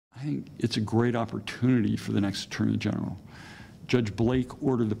I think it's a great opportunity for the next Attorney General. Judge Blake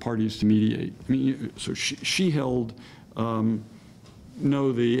ordered the parties to mediate. I mean, so she held,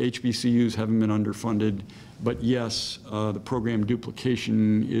 no, the HBCUs haven't been underfunded, but yes, the program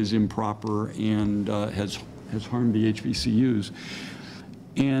duplication is improper and has harmed the HBCUs.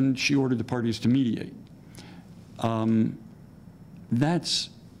 And she ordered the parties to mediate. That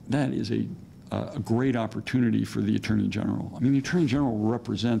is a great opportunity for the Attorney General. I mean, the Attorney General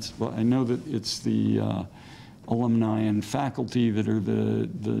represents, well, I know that it's the alumni and faculty that are the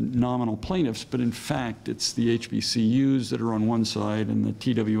nominal plaintiffs, but in fact, it's the HBCUs that are on one side and the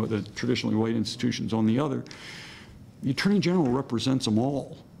TW, the traditionally white institutions, on the other. The Attorney General represents them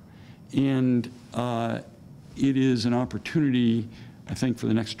all. And it is an opportunity, I think, for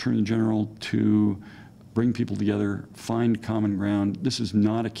the next Attorney General to bring people together, find common ground. This is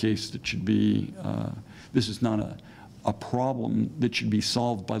not a case that should be, this is not a problem that should be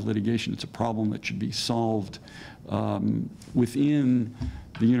solved by litigation. It's a problem that should be solved within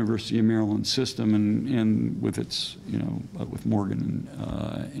the University of Maryland system and with its, you know, with Morgan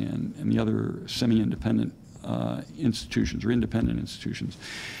and the other semi-independent institutions or independent institutions.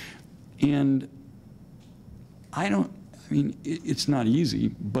 And I mean, it's not easy,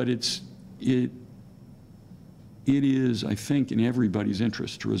 but it is, I think, in everybody's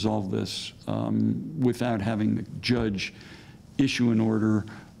interest to resolve this without having the judge issue an order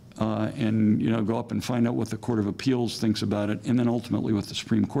and, you know, go up and find out what the Court of Appeals thinks about it, and then ultimately what the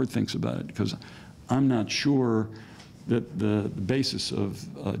Supreme Court thinks about it, because I'm not sure that the basis of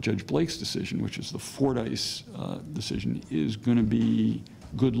Judge Blake's decision, which is the Fordyce decision, is going to be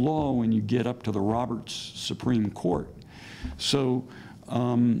good law when you get up to the Roberts Supreme Court. So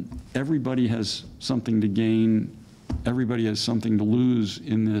everybody has something to gain, everybody has something to lose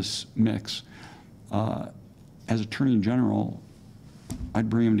in this mix. As Attorney General, I'd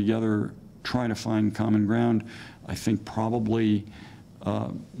bring them together, try to find common ground. I think probably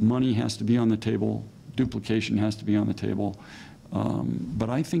money has to be on the table, duplication has to be on the table, but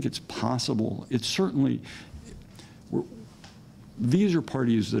I think it's possible. It's certainly, these are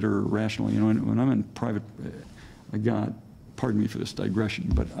parties that are rational. You know, when I'm in private, I got, pardon me for this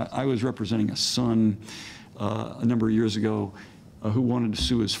digression, but I was representing a son a number of years ago who wanted to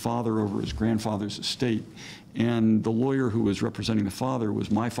sue his father over his grandfather's estate. And the lawyer who was representing the father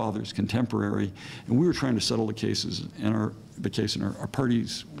was my father's contemporary, and we were trying to settle the cases, and our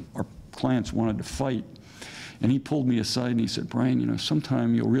parties, our clients wanted to fight. And he pulled me aside and he said, Brian, you know,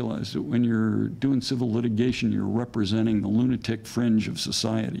 sometime you'll realize that when you're doing civil litigation, you're representing the lunatic fringe of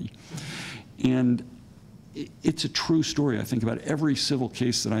society. And it's a true story. I think about every civil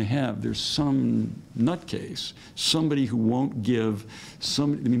case that I have, there's some nutcase, somebody who won't give, I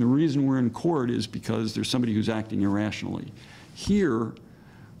mean, the reason we're in court is because there's somebody who's acting irrationally. Here,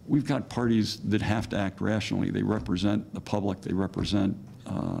 we've got parties that have to act rationally. They represent the public, they represent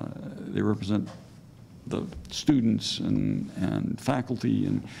the students and faculty,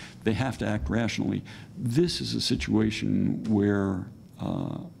 and they have to act rationally. This is a situation where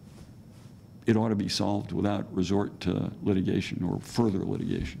it ought to be solved without resort to litigation or further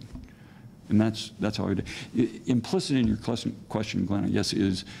litigation. And that's how I do. Implicit in your question, Glenn, I guess,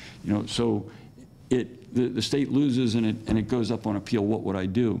 is, you know, so the state loses and it goes up on appeal, what would I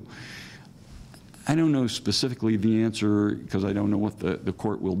do? I don't know specifically the answer because I don't know what the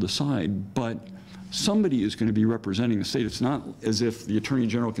court will decide, but somebody is going to be representing the state. It's not as if the Attorney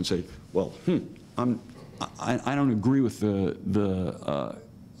General can say, well, I don't agree with the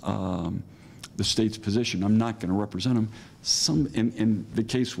state's position. I'm not going to represent them. And the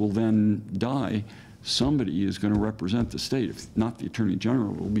case will then die. Somebody is going to represent the state. If not the Attorney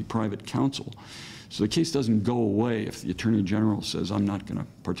General, it will be private counsel. So the case doesn't go away if the Attorney General says, I'm not going to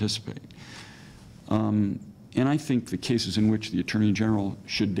participate. And I think the cases in which the Attorney General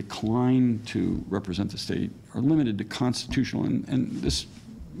should decline to represent the state are limited to constitutional, and this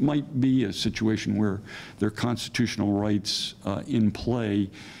might be a situation where there are constitutional rights in play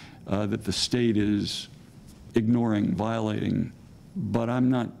that the state is ignoring, violating, but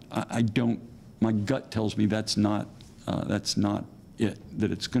my gut tells me that's not it,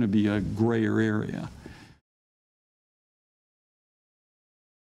 that it's going to be a grayer area.